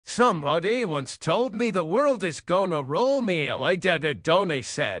Somebody once told me the world is gonna roll me. I did it, Donnie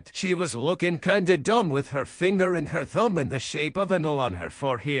said. She was looking kinda dumb with her finger and her thumb in the shape of an L on her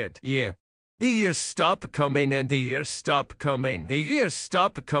forehead. Yeah. The years stop coming and the years stop coming. The years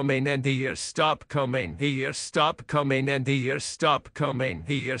stop coming and the years stop coming. The years stop coming and the years stop coming.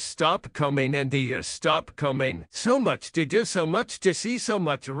 The years stop coming and the years stop coming. So much to do, so much to see, so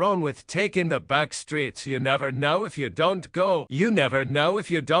much wrong with taking the back streets. You never know if you don't go. You never know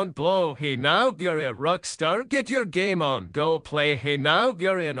if you don't blow. Hey now, you're a rock star. Get your game on. Go play. Hey now,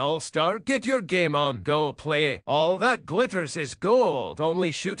 you're an all-star. Get your game on. Go play. All that glitters is gold.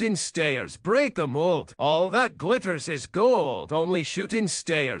 Only shooting stairs break the mold. All that glitters is gold. Only shooting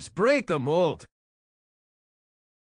stairs break the mold.